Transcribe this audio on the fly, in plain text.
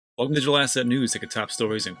Welcome to Digital Asset News. Take the top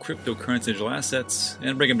stories in cryptocurrency digital assets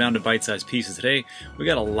and break them down to bite-sized pieces. Today, we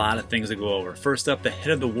got a lot of things to go over. First up, the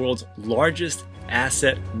head of the world's largest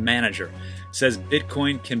asset manager says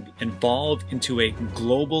Bitcoin can evolve into a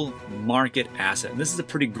global market asset. And this is a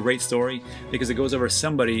pretty great story because it goes over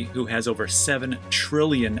somebody who has over 7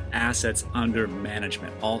 trillion assets under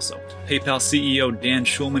management also. PayPal CEO Dan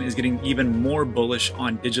Schulman is getting even more bullish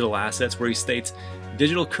on digital assets, where he states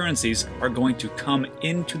digital currencies are going to come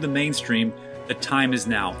into the mainstream. The time is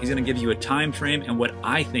now. He's going to give you a time frame and what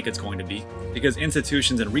I think it's going to be, because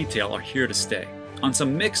institutions and retail are here to stay. On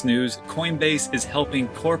some mixed news, Coinbase is helping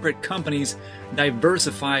corporate companies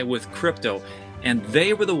diversify with crypto, and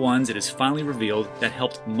they were the ones, it is finally revealed, that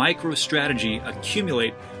helped MicroStrategy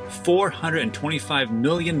accumulate $425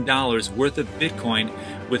 million worth of Bitcoin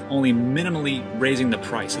with only minimally raising the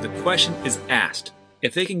price. So the question is asked,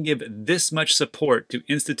 if they can give this much support to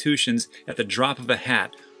institutions at the drop of a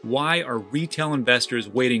hat, why are retail investors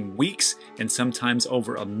waiting weeks and sometimes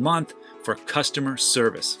over a month for customer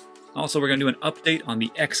service? Also, we're going to do an update on the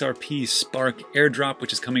XRP Spark airdrop,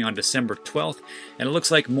 which is coming on December 12th. And it looks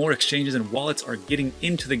like more exchanges and wallets are getting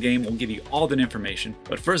into the game. We'll give you all that information.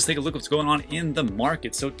 But first, take a look at what's going on in the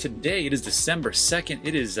market. So today, it is December 2nd.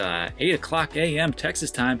 It is 8 o'clock a.m. Texas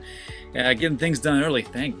time. Getting things done early,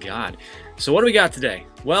 thank God. So what do we got today?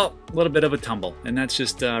 Well, a little bit of a tumble, and that's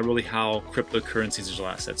just really how cryptocurrencies digital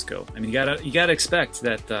assets go. I mean, you gotta expect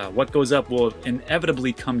that what goes up will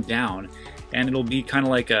inevitably come down, and it'll be kind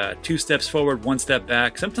of like 2 steps forward, 1 step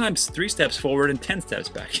back, sometimes 3 steps forward and 10 steps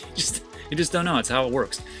back. You just don't know. It's how it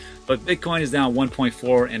works. But Bitcoin is down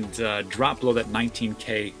 1.4 and dropped below that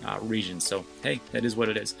 19K region. So hey, that is what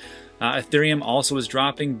it is. Ethereum also is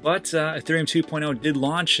dropping, but Ethereum 2.0 did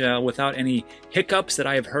launch without any hiccups that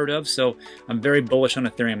I have heard of, so I'm very bullish on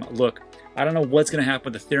Ethereum. Look, I don't know what's going to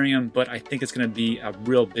happen with Ethereum, but I think it's going to be a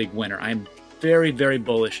real big winner. I'm very, very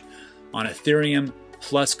bullish on Ethereum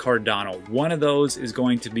plus Cardano. One of those is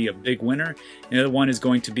going to be a big winner, and the other one is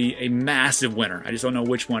going to be a massive winner. I just don't know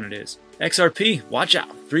which one it is. XRP, watch out,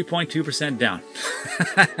 3.2% down.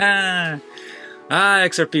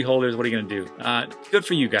 XRP holders, what are you going to do? Good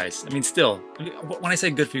for you guys. I mean, still, when I say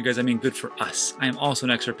good for you guys, I mean good for us. I am also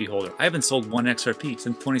an XRP holder. I haven't sold one XRP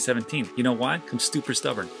since 2017. You know why? I'm super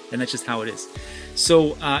stubborn, and that's just how it is.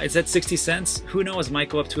 So it's at 60 cents. Who knows? It might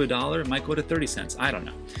go up to $1. It might go to 30 cents. I don't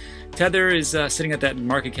know. Tether is sitting at that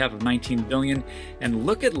market cap of 19 billion. And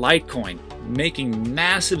look at Litecoin making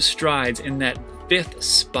massive strides in that 5th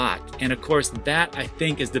spot. And of course, that I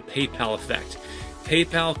think is the PayPal effect.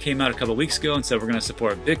 PayPal came out a couple weeks ago and said we're going to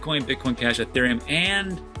support Bitcoin, Bitcoin Cash, Ethereum,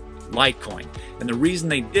 and Litecoin. And the reason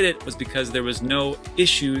they did it was because there was no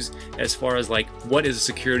issues as far as like what is a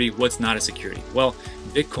security, what's not a security. Well,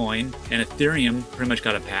 Bitcoin and Ethereum pretty much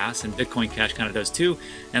got a pass, and Bitcoin Cash kind of does too.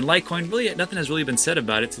 And Litecoin, really, nothing has really been said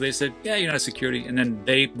about it. So they said, yeah, you're not a security. And then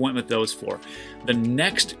they went with those 4. The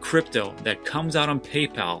next crypto that comes out on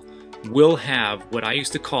PayPal will have what I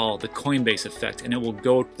used to call the Coinbase effect, and it will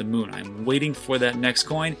go to the moon. I'm waiting for that next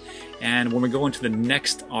coin, and when we go into the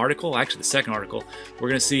next article, actually the second article, we're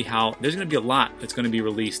going to see how there's going to be a lot that's going to be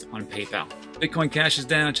released on PayPal. Bitcoin Cash is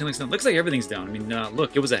down, Chainlink's down. Looks like everything's down. I mean,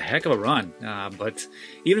 look, it was a heck of a run, but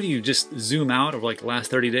even if you just zoom out over like the last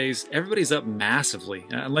 30 days, everybody's up massively,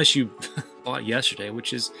 unless you bought yesterday,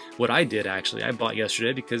 which is what I did actually. I bought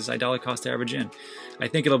yesterday because I dollar cost average in. I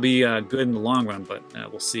think it'll be good in the long run, but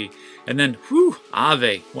we'll see. And then, whew,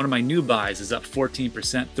 Aave, one of my new buys, is up 14%,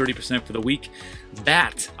 30% for the week.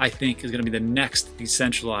 That, I think, is going to be the next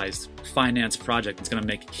decentralized finance project that's going to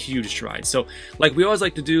make huge strides. So, like we always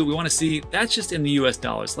like to do, we want to see, that's just in the US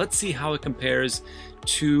dollars. Let's see how it compares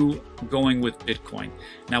to going with Bitcoin.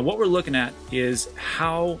 Now, what we're looking at is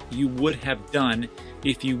how you would have done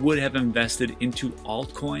if you would have invested into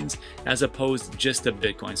altcoins as opposed to just to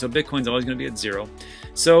Bitcoin. So Bitcoin's always going to be at 0.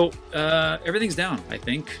 So everything's down, I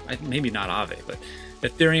think. Maybe not Aave, but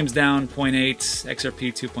Ethereum's down 0.8,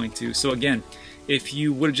 XRP 2.2. So again, if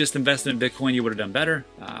you would have just invested in Bitcoin, you would have done better.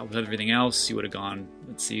 With everything else, you would have gone,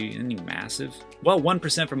 let's see, anything massive? Well,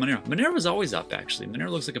 1% for Monero. Monero was always up, actually. Monero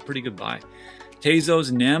looks like a pretty good buy.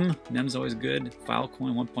 Tezos, NEM's always good.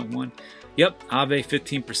 Filecoin 1.1. Yep, Aave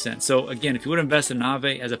 15%. So again, if you would have invested in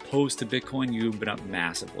Aave as opposed to Bitcoin, you would have been up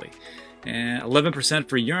massively. And 11%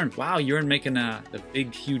 for Yearn. Wow, Yearn making the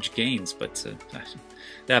big, huge gains, but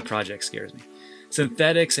that project scares me.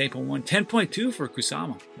 Synthetics 8.1, 10.2 for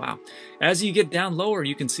Kusama. Wow. As you get down lower,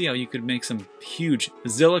 you can see how you could make some huge.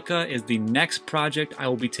 Zilliqa is the next project I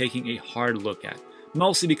will be taking a hard look at,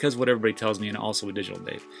 mostly because of what everybody tells me, and also with Digital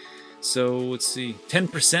Dave. So let's see,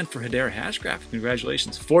 10% for Hedera Hashgraph,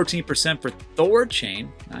 congratulations. 14% for Thorchain,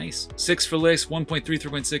 nice. 6 for Lix, 1.3,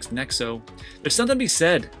 3.6 Nexo. There's something to be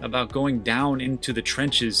said about going down into the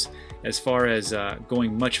trenches as far as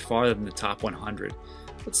going much farther than the top 100.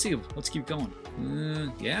 Let's see, let's keep going.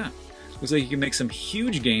 Yeah, looks like you can make some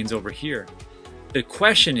huge gains over here. The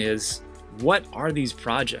question is, what are these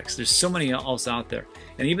projects? There's so many else out there.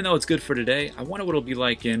 And even though it's good for today, I wonder what it'll be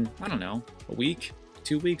like in, I don't know, a week,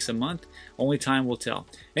 2 weeks, a month. Only time will tell.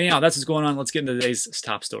 Anyhow, that's what's going on. Let's get into today's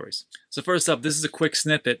top stories. So first up, this is a quick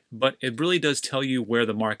snippet, but it really does tell you where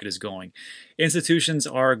the market is going. Institutions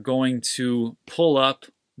are going to pull up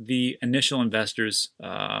the initial investors,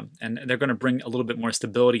 and they're going to bring a little bit more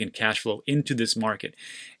stability and cash flow into this market.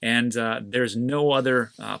 And there's no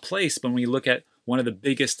other place, but when you look at one of the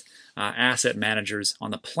biggest asset managers on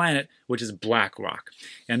the planet, which is Blackrock.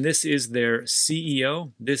 And this is their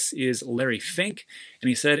CEO. This is Larry Fink. And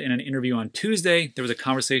he said in an interview on Tuesday, there was a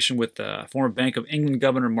conversation with former Bank of England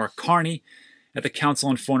Governor Mark Carney at the Council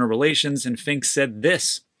on Foreign Relations. And Fink said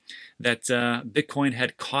this, that Bitcoin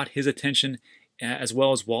had caught his attention as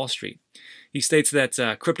well as Wall Street. He states that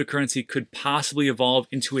cryptocurrency could possibly evolve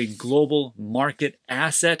into a global market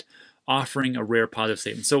asset, offering a rare positive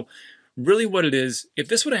statement. So really what it is, if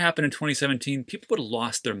this would have happened in 2017, people would have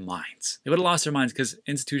lost their minds. They would have lost their minds because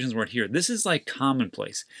institutions weren't here. This is like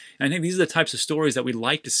commonplace. And I think these are the types of stories that we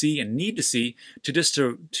like to see and need to see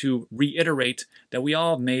to reiterate that we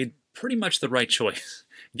all made pretty much the right choice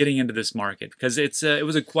getting into this market, because it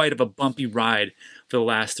was quite of a bumpy ride for the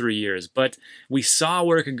last 3 years. But we saw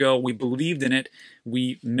where it could go. We believed in it.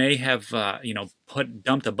 We may have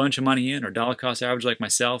dumped a bunch of money in, or dollar cost average like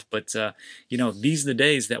myself. But these are the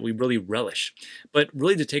days that we really relish. But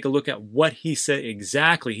really, to take a look at what he said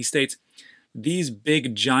exactly, he states these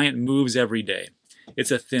big giant moves every day.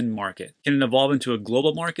 It's a thin market. Can it evolve into a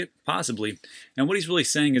global market? Possibly. And what he's really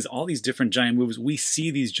saying is all these different giant moves, we see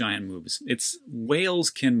these giant moves. Whales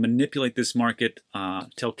can manipulate this market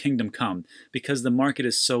till kingdom come because the market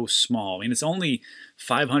is so small. I mean, it's only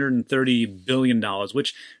 $530 billion,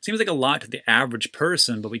 which seems like a lot to the average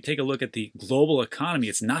person, but we take a look at the global economy,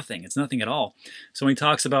 it's nothing. It's nothing at all. So when he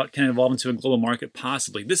talks about can it evolve into a global market?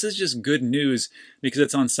 Possibly. This is just good news because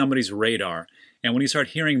it's on somebody's radar. And when you start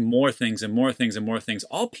hearing more things and more things and more things,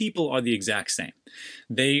 all people are the exact same.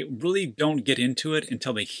 They really don't get into it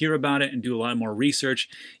until they hear about it and do a lot more research.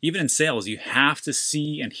 Even in sales, you have to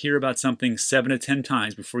see and hear about something 7 to 10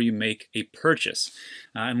 times before you make a purchase.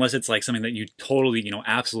 Unless it's like something that you totally,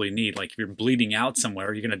 absolutely need. Like if you're bleeding out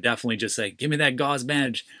somewhere, you're going to definitely just say, give me that gauze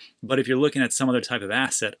bandage. But if you're looking at some other type of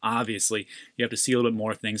asset, obviously, you have to see a little bit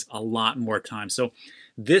more things a lot more time. So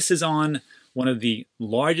this is on one of the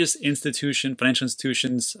largest financial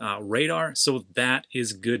institutions radar, so that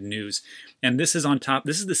is good news. And this is on top,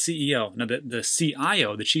 this is the CEO. Now the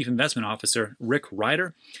CIO, the Chief Investment Officer, Rick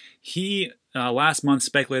Ryder, he last month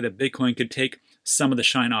speculated that Bitcoin could take some of the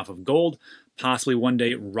shine off of gold, possibly one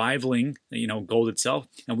day rivaling, gold itself.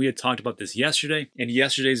 And we had talked about this yesterday in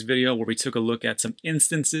yesterday's video where we took a look at some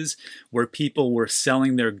instances where people were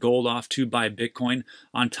selling their gold off to buy Bitcoin,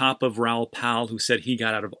 on top of Raoul Pal, who said he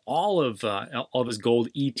got out of all of his gold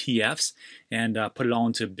ETFs and put it all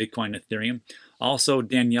into Bitcoin and Ethereum. Also,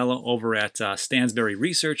 Daniela over at Stansberry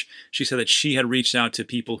Research, she said that she had reached out to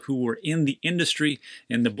people who were in the industry,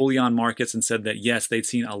 in the bullion markets, and said that yes, they'd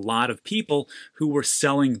seen a lot of people who were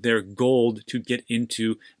selling their gold to get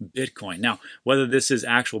into Bitcoin. Now, whether this is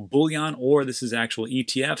actual bullion or this is actual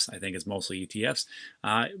ETFs, I think it's mostly ETFs,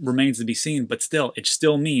 remains to be seen, but still, it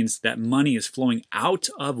still means that money is flowing out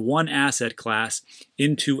of one asset class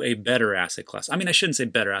into a better asset class. I mean, I shouldn't say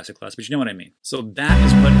better asset class, but you know what I mean. So that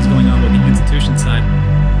is what is going on with the institution side.